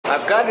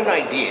I've got an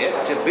idea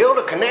to build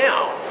a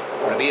canal.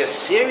 It'll be a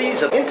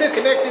series of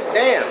interconnected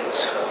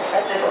dams.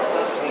 This is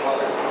supposed to be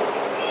over.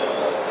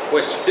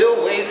 With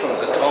spillway from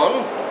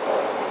Caton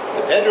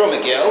to Pedro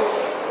Miguel,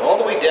 all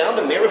the way down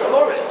to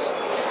Miraflores,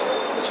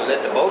 which will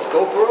let the boats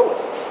go through.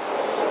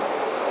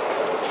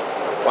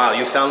 Wow,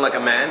 you sound like a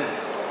man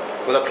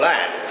with a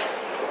plan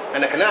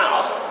and a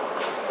canal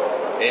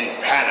in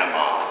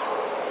Panama.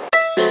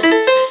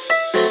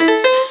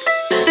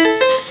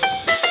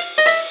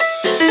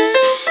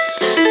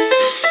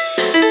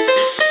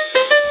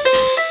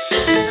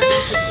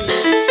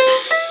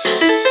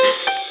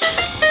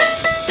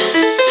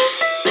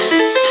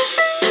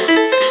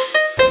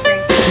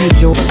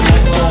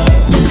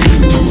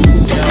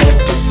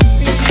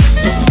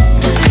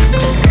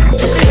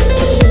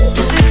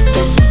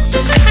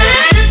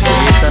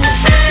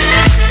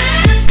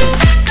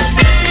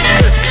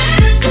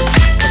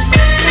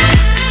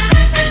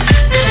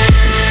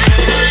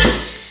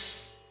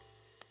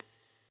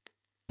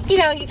 You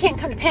know, you can't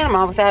come to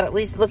Panama without at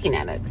least looking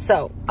at it.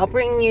 So I'll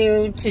bring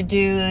you to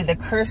do the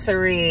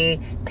cursory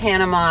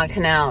Panama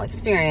Canal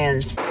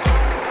experience.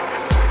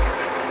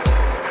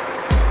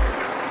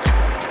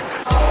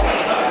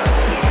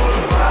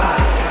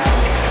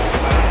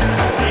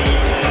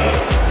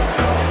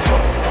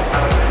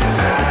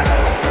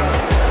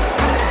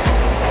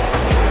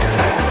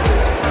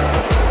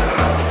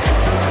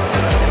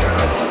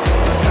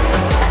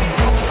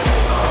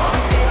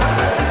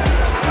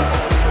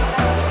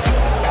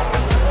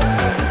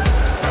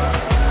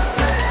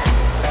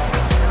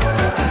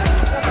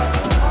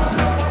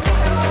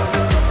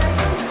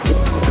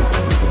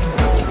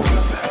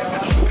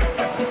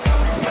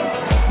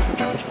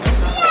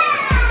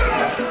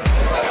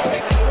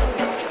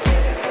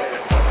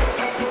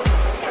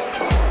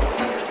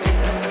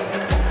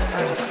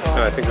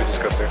 I think we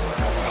just got there.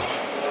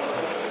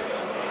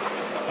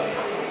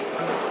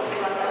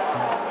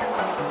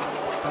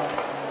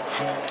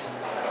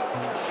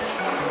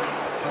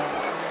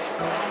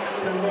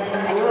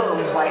 I knew it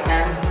was white,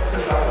 man.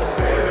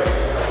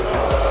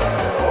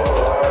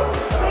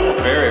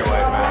 Very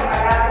white man.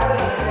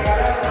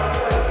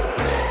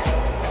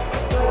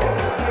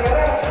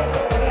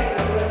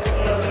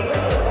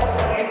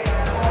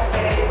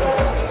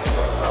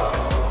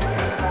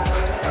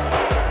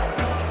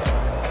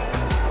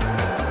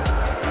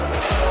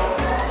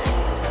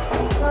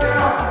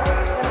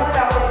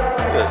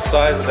 The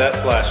size of that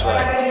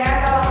flashlight.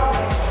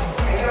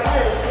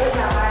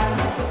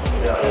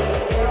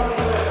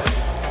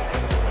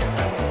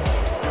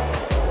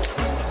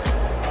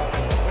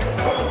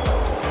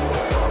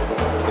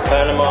 The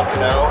Panama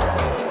Canal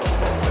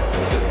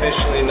was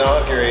officially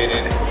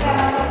inaugurated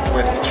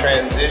with the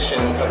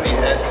transition of the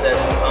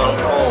SS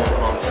Ancon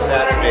on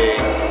Saturday,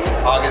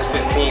 August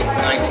 15th,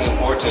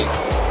 1914.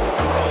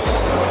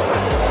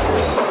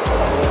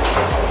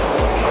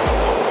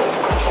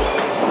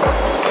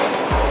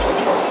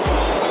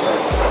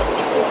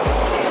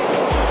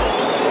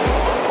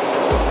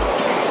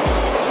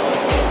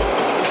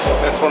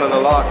 That's one of the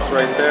locks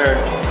right there.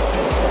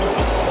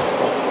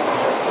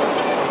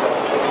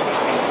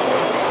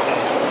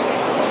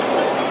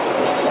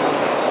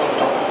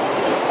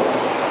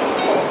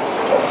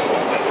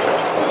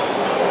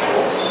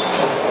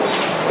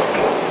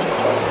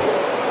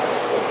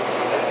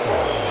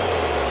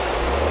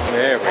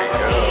 There we go.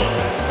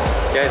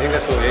 Yeah, I think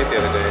that's what we ate the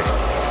other day.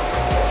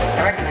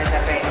 I recognize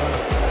that face.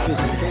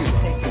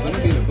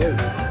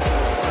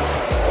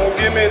 Oh,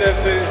 give me that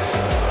face.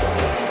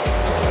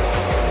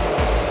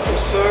 I'm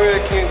sorry I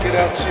can't get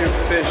out to your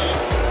fish.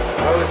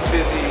 I was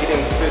busy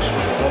eating fish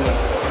with a woman.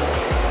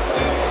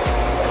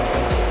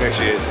 There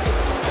she is.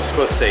 She's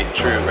supposed to say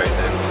true right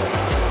then.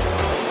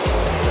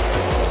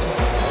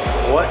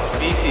 What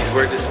species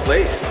were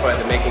displaced by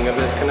the making of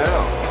this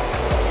canal?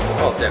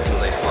 Well,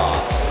 definitely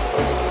sloths.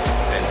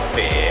 And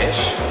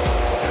fish.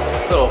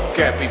 Little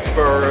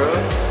capybara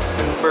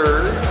and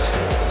birds.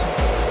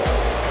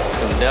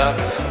 Some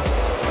ducks.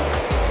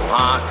 Some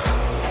hawks.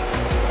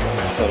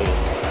 Some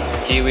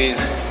kiwis.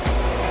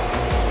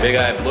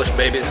 Big-eyed bush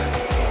babies,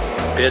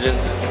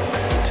 pigeons,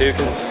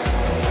 toucans,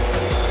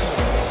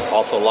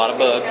 also a lot of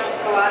bugs.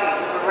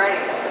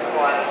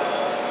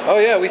 Oh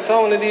yeah, we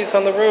saw one of these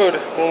on the road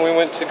when we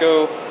went to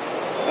go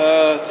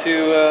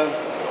to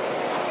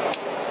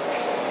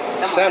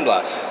San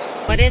Blas.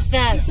 What is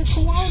that? It's a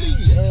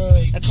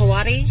coati. A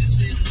coati?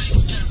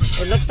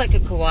 It looks like a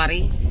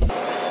coati.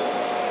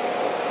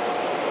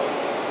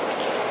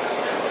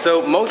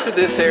 So most of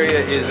this area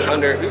is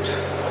under,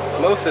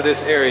 most of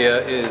this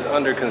area is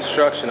under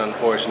construction,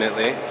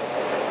 unfortunately.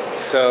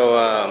 So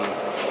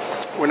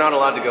we're not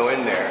allowed to go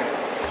in there.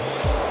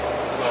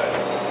 But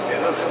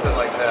it looks something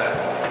like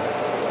that.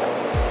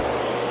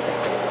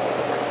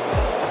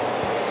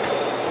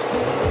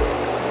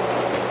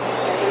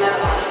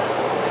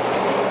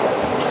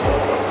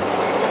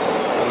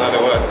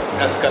 Another what?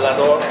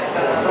 Escalador?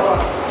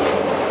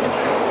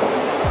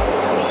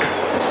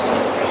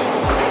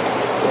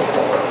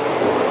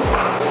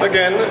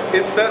 Again,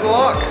 it's that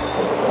lock.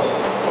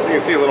 You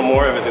can see a little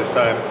more of it this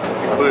time,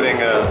 including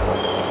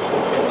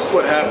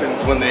what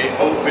happens when they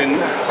open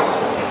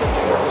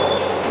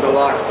the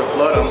locks to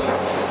flood them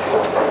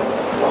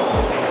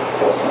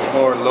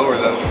or lower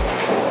them.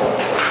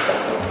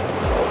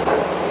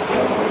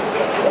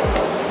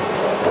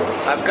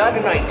 I've got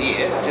an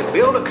idea to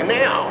build a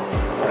canal.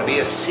 It'll be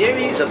a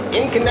series of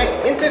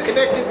interconnected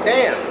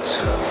dams.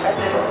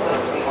 This is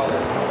supposed to be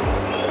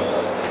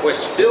Where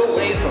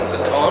spillway from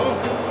Caton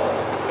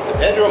to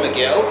Pedro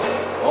Miguel,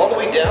 all the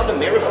way down to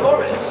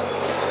Miraflores,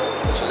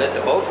 which will let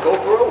the boats go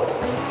for a roll.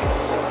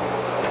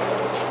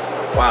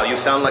 Wow, you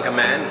sound like a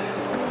man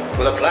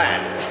With a plan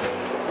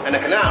and a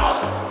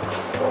canal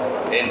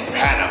in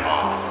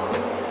Panama.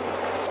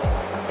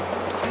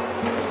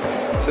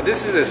 So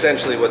this is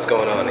essentially what's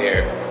going on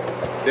here.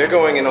 They're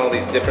going in all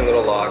these different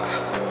little locks,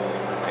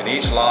 and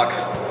each lock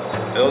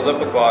fills up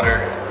with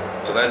water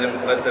to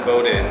let the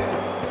boat in,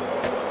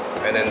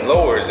 and then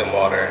lowers in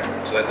water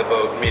to let the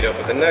boat meet up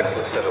with the next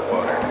set of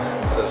water.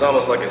 So it's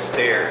almost like a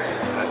stairs,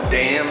 a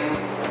dam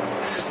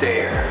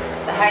stair.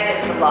 The height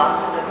of the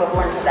locks is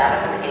equivalent to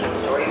that of an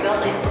 8-story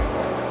building.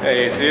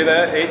 Hey, you see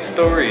that? 8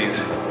 stories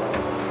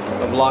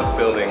of block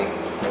building,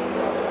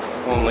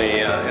 only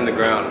in the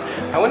ground.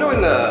 I wonder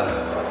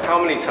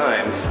how many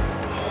times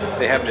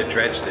they have to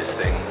dredge this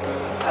thing.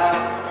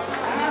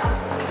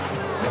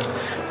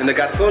 In the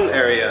Gatun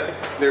area,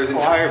 there's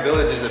entire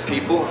villages of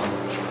people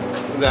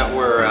that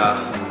were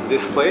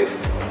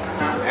displaced,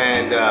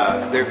 and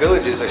their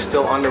villages are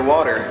still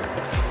underwater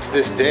to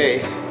this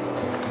day.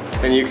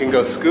 And you can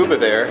go scuba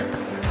there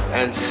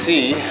and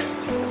see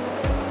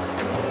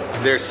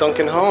their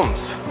sunken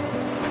homes.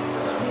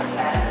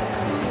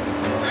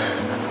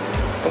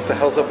 What the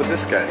hell's up with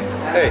this guy?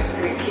 Hey.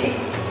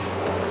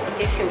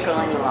 He's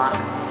controlling the lock.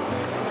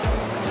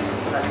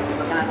 Look, he's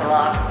looking at the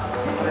lock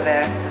over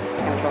there. This is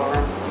the control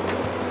room.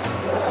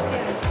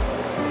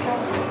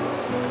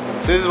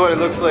 So this is what it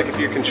looks like if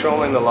you're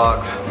controlling the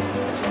locks.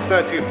 It's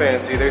not too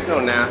fancy. There's no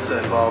NASA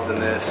involved in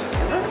this.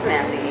 It looks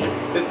NASA-y.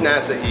 It's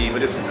NASA-y,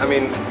 but it's, I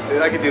mean,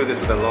 I could do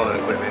this with Alona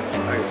equipment.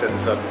 I can set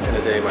this up in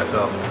a day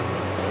myself.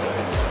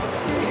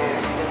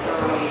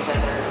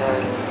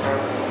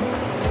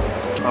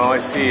 Oh, I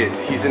see it.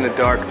 He's in the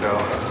dark though.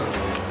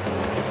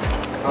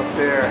 Up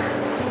there.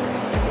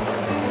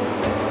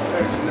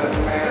 There's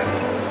another man.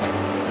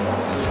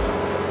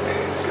 And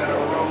he's got a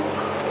rope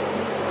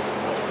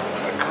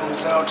that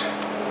comes out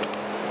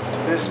to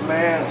this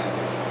man.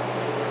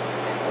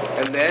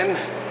 And then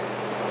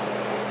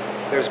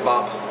there's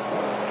Bob.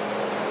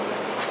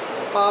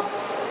 Bob.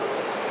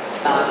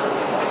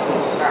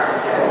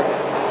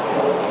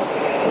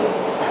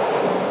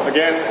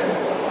 Again,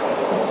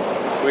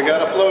 we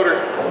got a floater.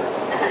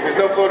 There's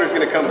no floaters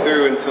gonna come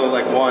through until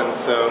like 1,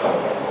 so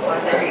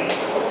 1:30.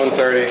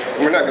 1:30.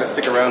 And we're not gonna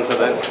stick around till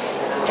then.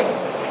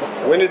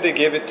 When did they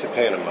give it to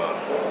Panama?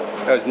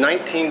 That was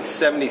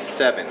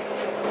 1977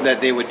 that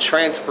they would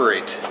transfer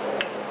it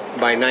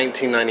by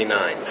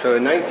 1999. So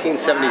in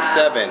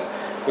 1977,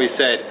 we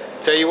said,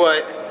 tell you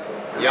what,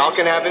 y'all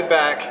can have it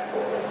back,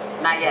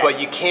 Not yet. but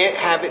you can't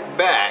have it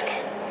back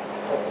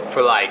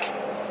for like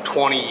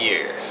 20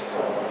 years.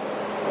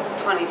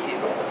 22.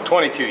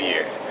 22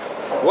 years.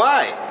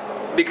 Why?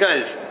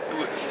 Because,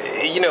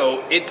 you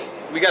know,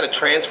 we got to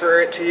transfer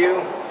it to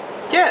you.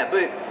 Yeah,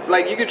 but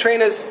like you could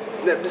train us.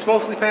 There's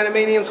mostly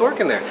Panamanians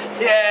working there.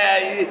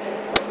 Yeah,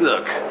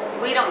 look.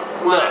 We don't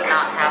want to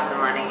not have the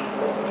money.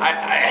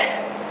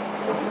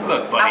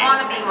 Look, buddy. I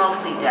want to be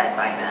mostly dead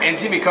by then. And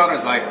Jimmy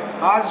Carter's like,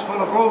 I just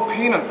want to grow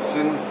peanuts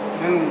and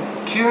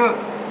cure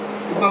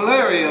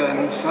malaria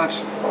and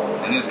such.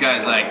 And this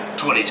guy's like,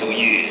 22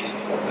 years.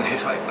 And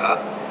he's like,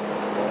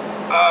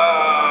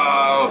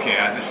 okay,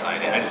 I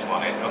decided. I just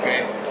want it,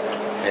 okay?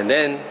 And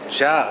then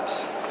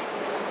jobs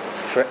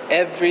for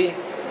every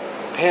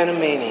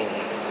Panamanian.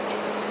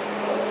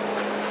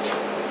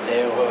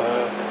 There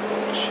were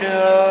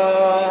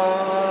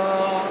jobs.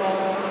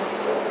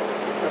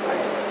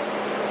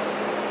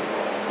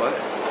 What?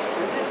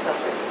 This feels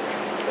racist.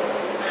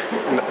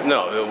 No,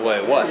 it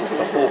was.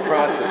 The whole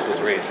process was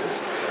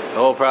racist. The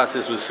whole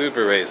process was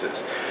super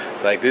racist.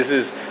 Like this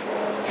is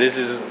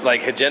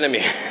like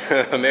hegemony,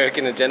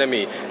 American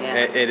hegemony,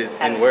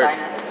 in work.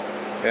 Finest.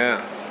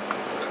 Yeah.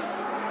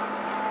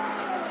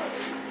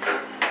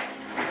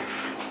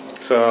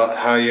 So,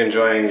 how are you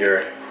enjoying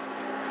your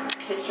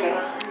History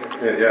lesson.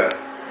 Yeah.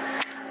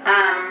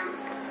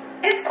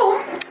 It's cool.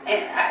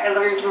 I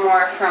learned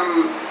more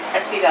from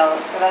Fridell,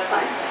 so that's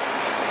fine.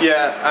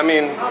 Yeah, I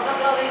mean. Oh, look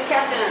at all these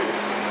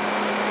captains.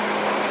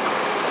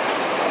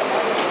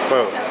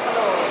 Whoa.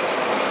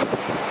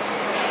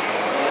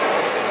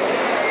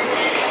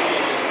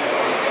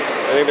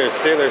 I think there's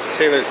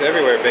sailors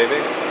everywhere,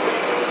 baby.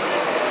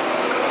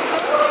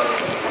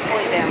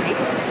 Holy damn me.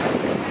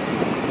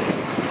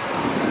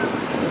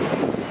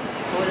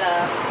 Hola,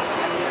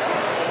 amigo.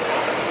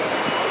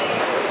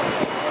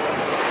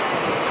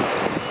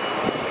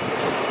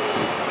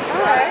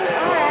 Alright.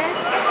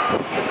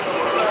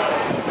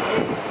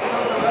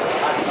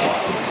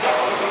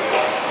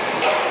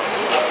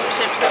 Some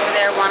ships over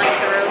there wanting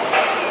through.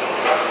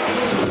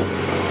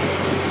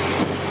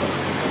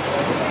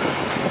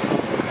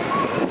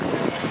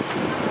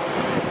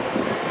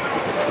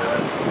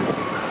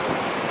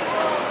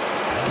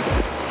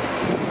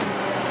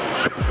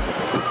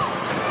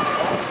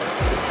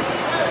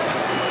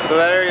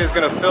 that area is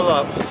going to fill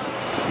up,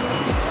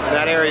 and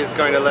that area is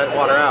going to let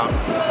water out.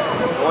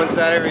 Once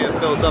that area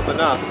fills up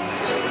enough,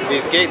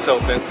 these gates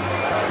open,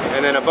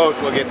 and then a boat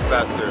will get to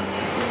pass through.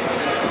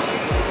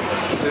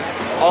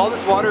 All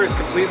this water is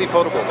completely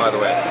potable, by the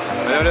way.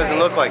 I know it doesn't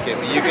look like it,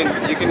 but you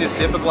can just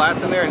dip a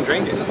glass in there and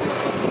drink it.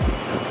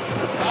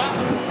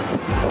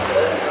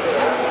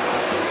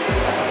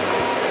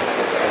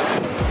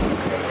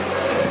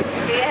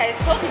 See, I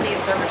told you the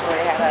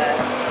observatory had a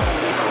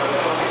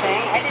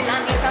thing. I did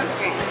not need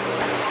sunscreen.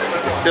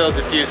 Still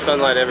diffuse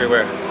sunlight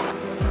everywhere.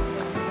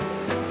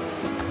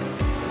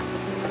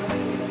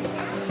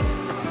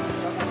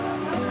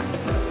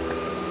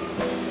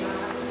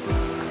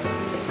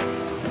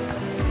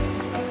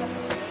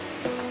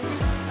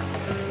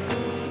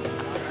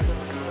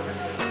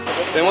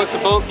 Then once the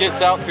boat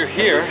gets out through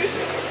here,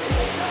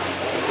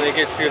 then it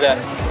gets through that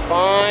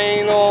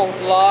final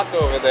lock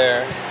over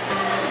there.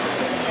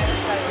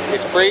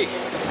 It's free.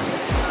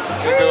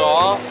 You go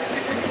off.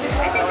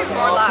 I think there's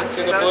more locks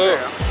to to the go blue.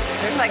 through.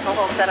 There's like a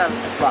whole set of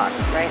blocks,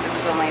 right? This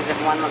is only the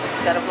one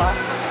set of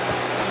blocks.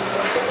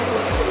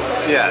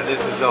 Yeah,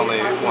 this is only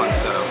one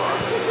set of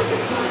blocks.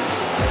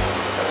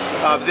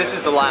 This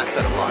is the last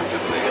set of blocks, I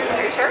believe.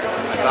 Are you sure?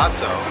 I thought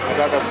so. I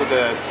thought that's what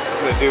the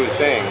dude was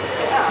saying.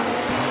 Yeah.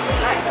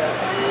 Nice.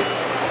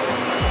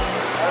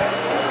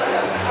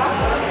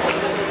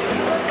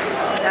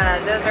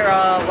 Those are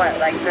all what,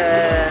 like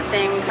the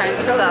same kinds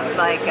of stuff,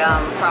 like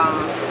from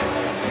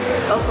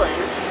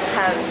Oakland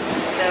has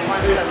the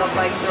ones that look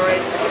like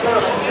droids.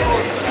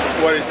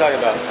 What are you talking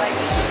about? Like,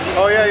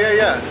 Oh yeah.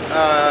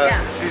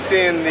 Yeah. So you're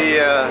seeing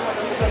the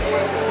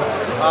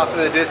off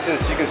in the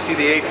distance, you can see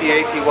the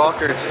AT-AT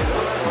walkers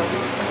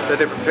that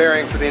they're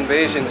preparing for the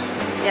invasion.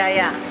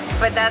 yeah.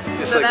 But that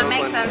Just so like that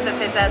makes Oakland. sense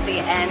if it's at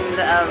the end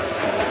of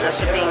the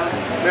shipping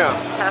Yeah.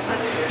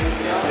 passage.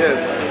 Yeah,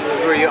 this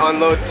is where you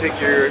unload, take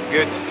your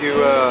goods to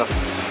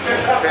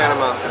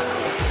Panama.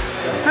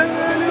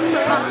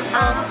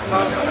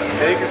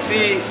 And you can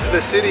see the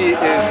city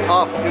is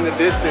off in the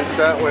distance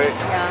that way.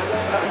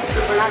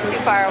 Yeah. Not too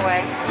far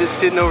away. Just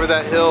sitting over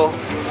that hill.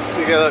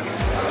 You gotta look,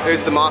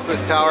 there's the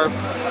Mothra's Tower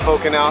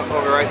poking out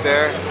over right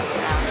there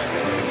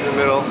in the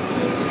middle.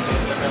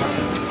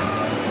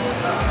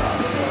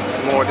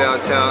 More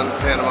downtown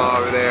Panama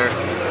over there.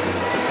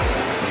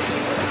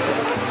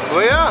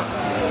 Well, yeah.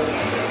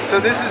 So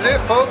this is it,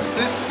 folks.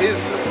 This is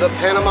the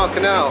Panama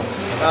Canal.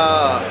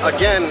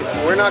 Again,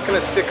 we're not going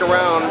to stick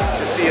around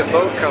to see a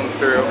boat come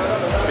through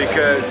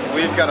because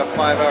we've got a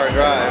 5-hour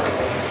drive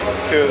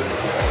to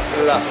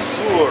La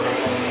Sur.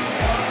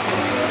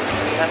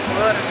 La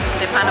Sur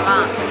de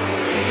Panama.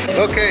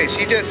 Okay,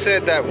 she just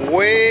said that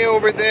way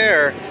over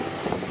there,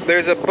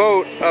 there's a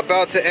boat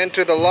about to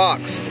enter the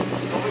locks.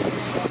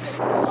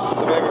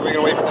 So maybe we're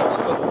gonna wait for that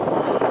vessel?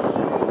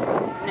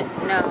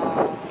 No,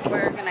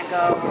 we're gonna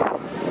go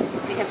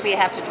because we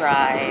have to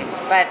drive.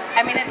 But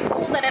I mean, it's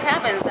cool that it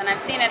happens, and I've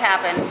seen it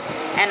happen,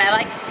 and I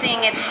like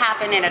seeing it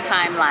happen in a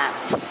time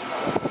lapse.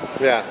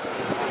 Yeah.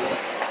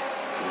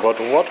 But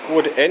what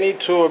would any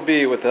tour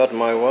be without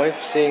my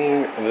wife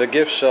seeing the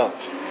gift shop?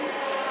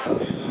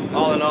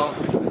 All in all,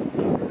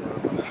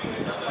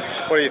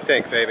 what do you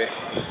think, baby?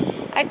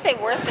 I'd say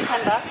worth the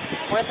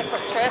 $10, worth a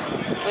quick trip.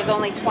 It was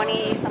only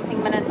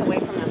 20-something minutes away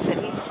from the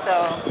city,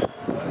 so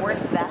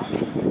worth that.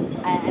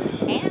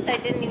 And I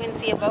didn't even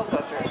see a boat go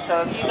through.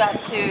 So if you got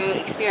to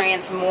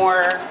experience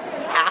more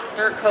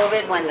after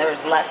COVID when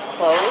there's less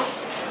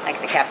closed, like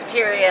the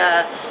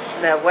cafeteria,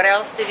 what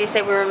else did you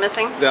say we were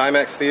missing? The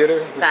IMAX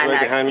Theater? The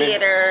IMAX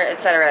Theater,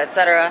 etc.,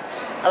 etc.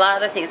 A lot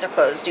of the things are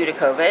closed due to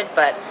COVID,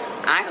 but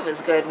I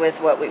was good with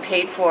what we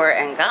paid for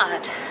and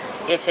got.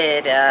 If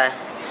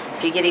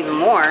you get even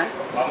more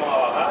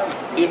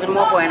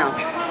bueno.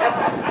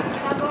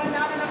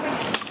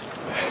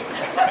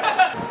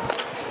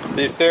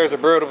 These stairs are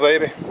brutal,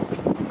 baby.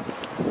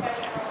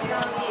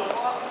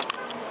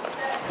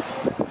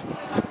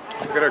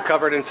 Look at her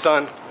covered in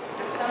sun.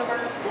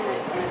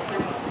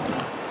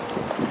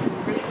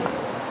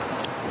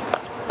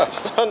 I'm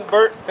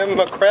sunburnt in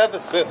my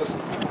crevices.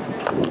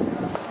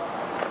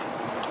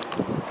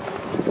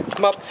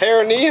 My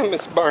perineum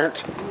is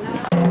burnt.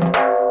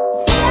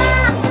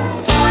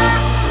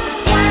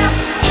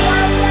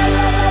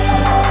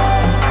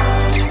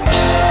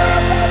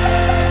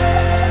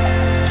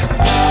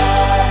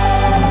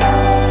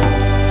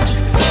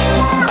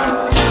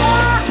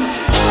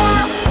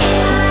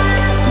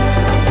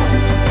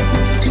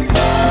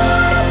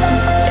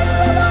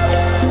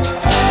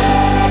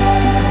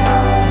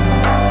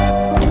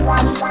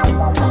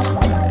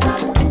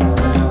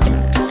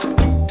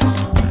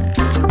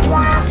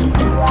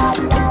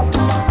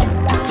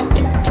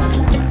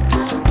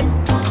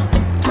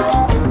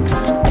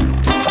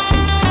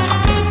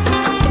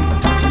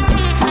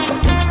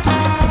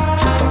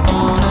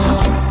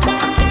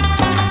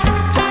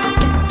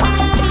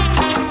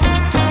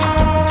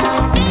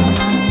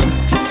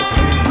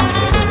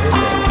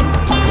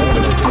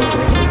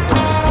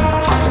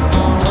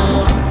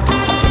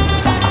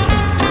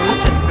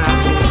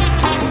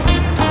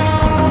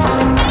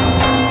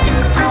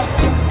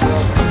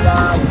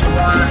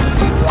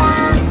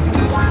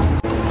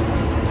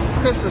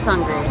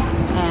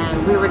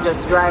 And we were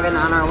just driving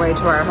on our way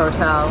to our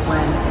hotel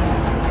when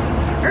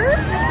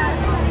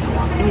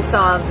he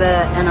saw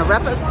the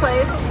Arepa's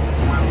place.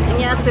 And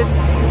yes, it's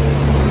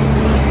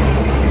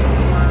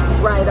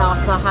right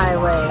off the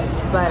highway,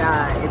 but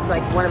it's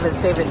like one of his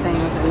favorite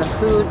things, and the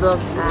food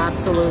looks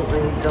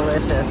absolutely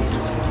delicious.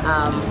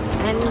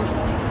 And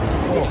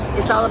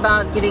it's all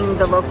about getting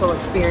the local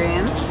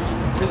experience.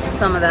 This is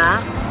some of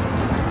that.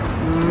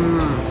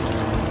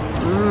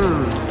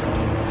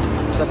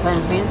 The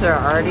plantains are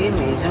already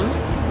amazing.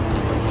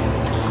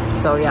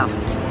 So yeah,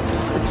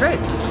 it's great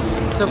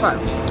so far.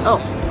 Oh,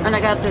 and I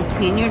got this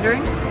pina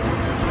drink.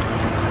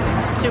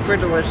 Super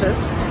delicious.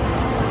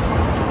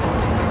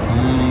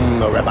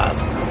 No rebels.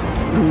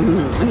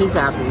 He's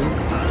happy.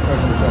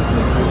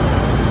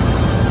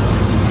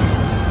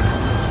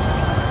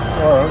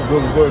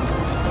 Alright, good.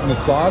 And the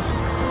sauce?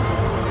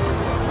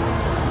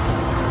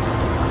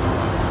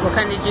 What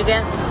kind did you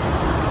get?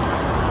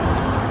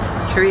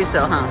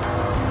 Chorizo, huh?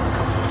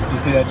 Did you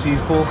see that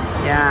cheese pool?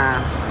 Yeah.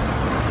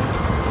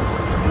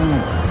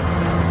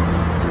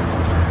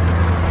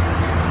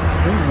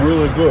 It's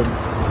really good.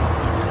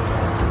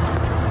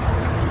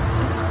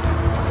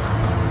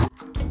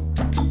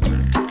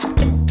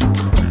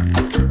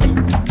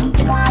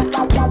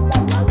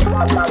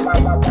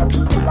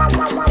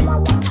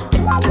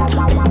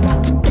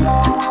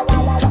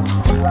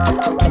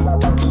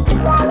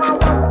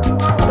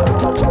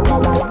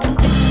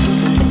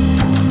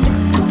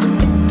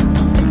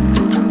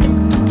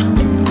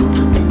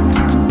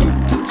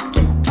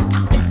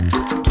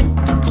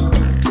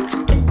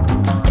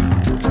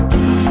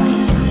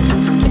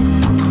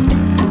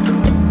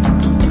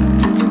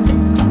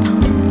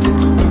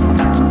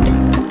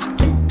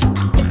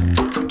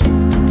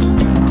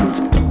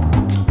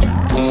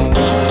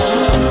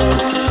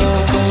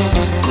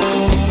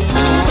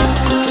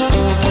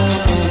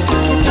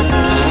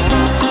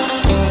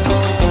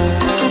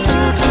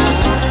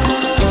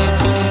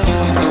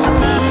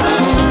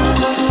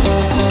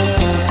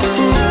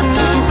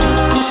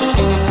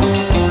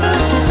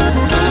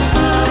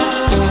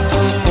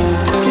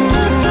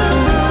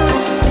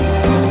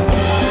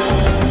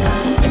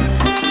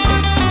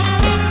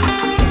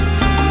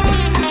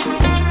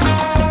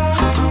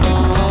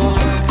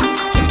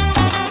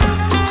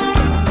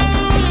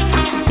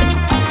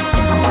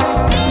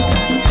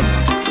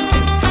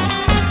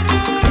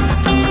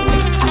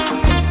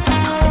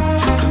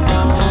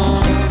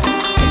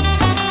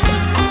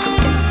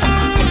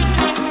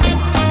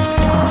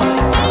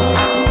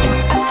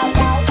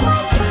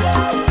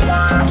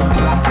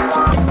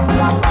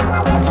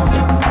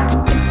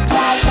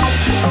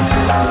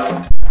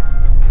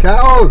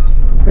 Cows!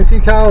 I see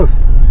cows!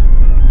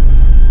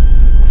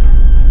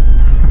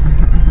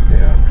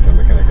 Yeah, because I'm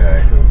the kind of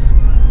guy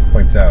who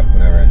points out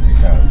whenever I see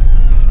cows.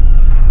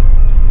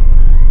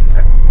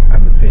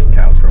 I've been seeing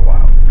cows for a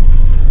while.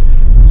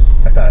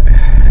 I thought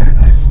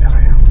I'd just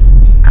tell you.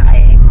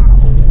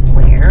 I'm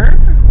aware.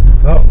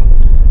 Oh.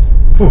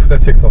 Oof,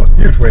 that takes a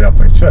huge weight off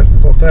my chest.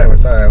 This whole time I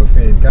thought I was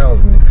seeing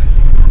cows and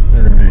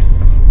they're going to be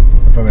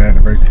something I had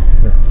to break.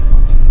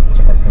 Such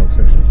a hard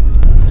conversation.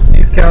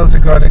 These cows are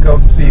going to go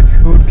be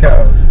food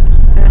cows.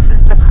 This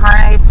is the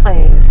carne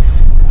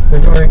place. They're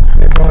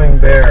going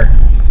there.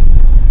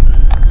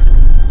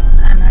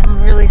 And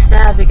I'm really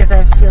sad because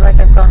I feel like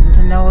I've gotten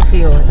to know a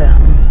few of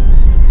them.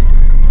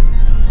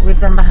 We've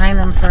been behind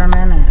them for a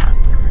minute.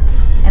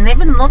 And they've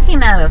been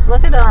looking at us.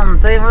 Look at them.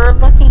 They were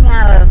looking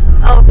at us.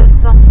 Oh, this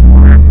is so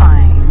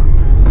horrifying.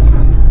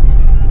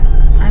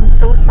 I'm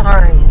so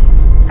sorry.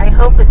 I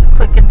hope it's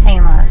quick and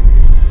painless.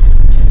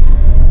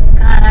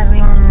 God, I don't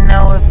even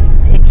know if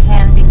it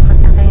can be quick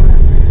and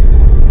painless.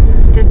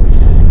 Did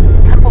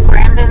Temple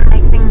Grandin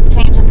make things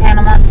change in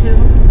Panama too?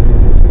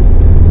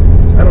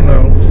 I don't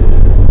know.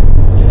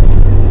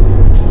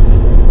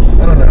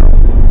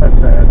 That's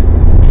sad.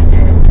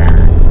 It is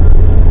sad.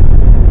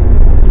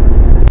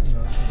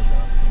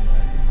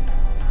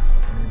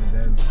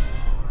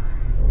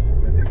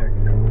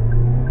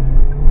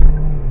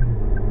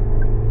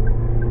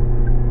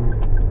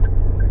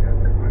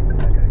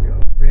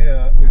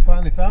 We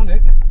finally found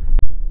it.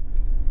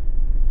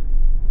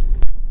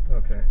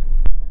 Okay.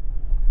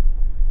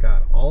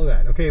 Got all of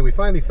that. Okay, we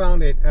finally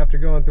found it after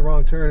going the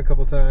wrong turn a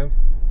couple times.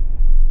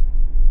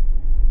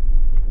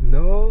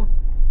 No.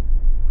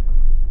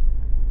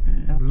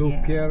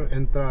 Bloquear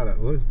entrada.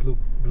 What is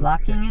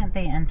blocking at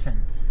the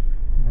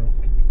entrance?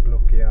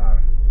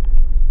 Bloquear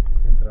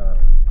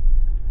entrada.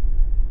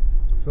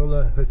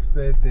 Solo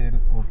huésped del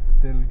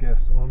hotel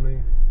guest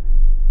only.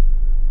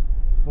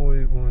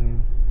 Soy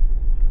un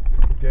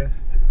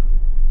guest.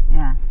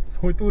 Yeah.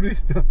 Soy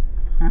turista.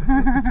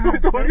 Soy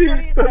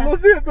turista. Lo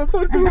siento,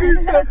 soy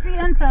turista. Lo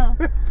siento.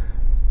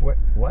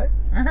 What?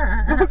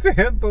 Lo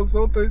siento,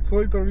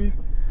 soy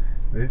turista.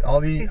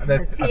 All the,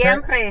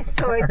 siempre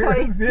soy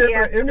turista.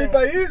 Siempre. En mi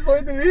país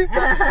soy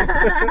turista.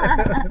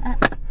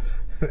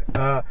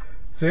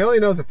 So he only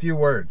knows a few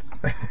words.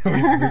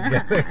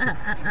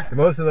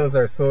 Most of those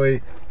are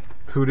soy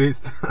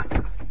turista.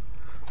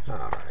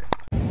 Alright.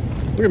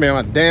 Look at me, I'm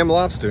a damn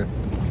lobster.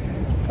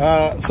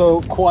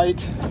 So quite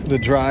the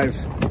drive.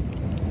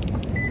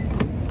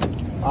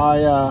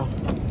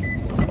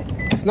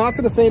 It's not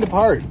for the faint of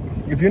heart.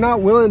 If you're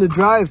not willing to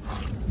drive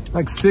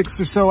like 6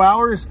 or so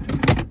hours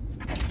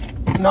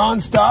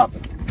non-stop,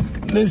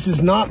 this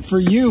is not for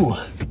you,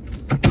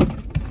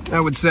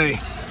 I would say.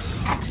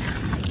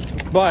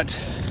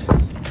 But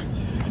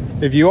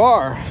if you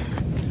are,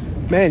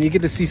 man, you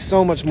get to see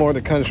so much more of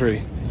the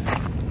country.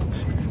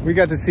 We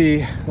got to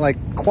see like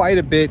quite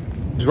a bit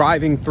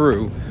driving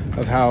through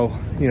of how,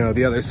 you know,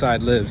 the other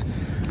side lives.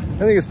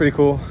 I think it's pretty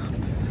cool.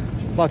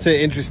 Lots of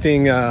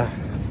interesting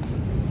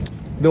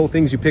little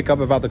things you pick up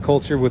about the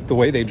culture with the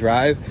way they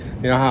drive.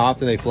 You know, how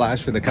often they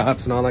flash for the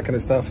cops and all that kind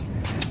of stuff.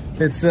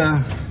 It's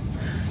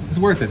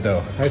worth it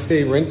though. I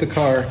say rent the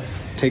car,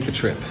 take the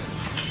trip.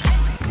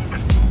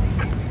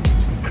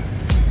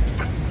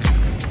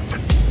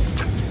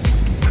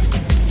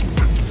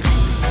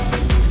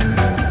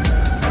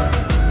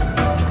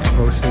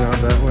 Posting out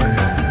that way.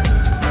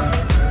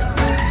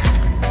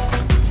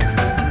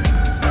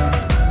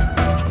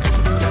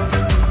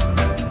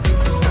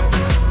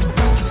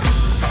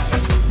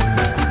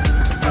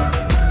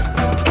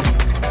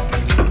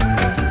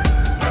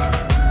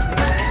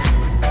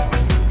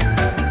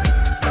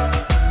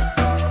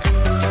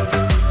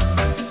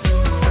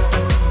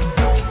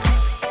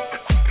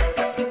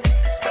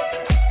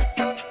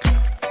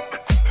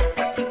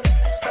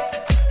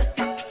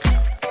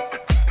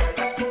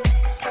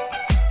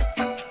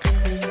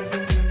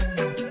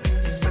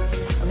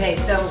 Okay,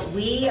 so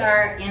we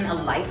are in a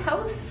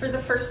lighthouse for the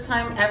first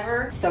time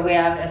ever. So we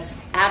have an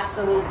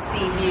absolute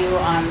sea view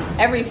on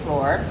every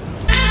floor.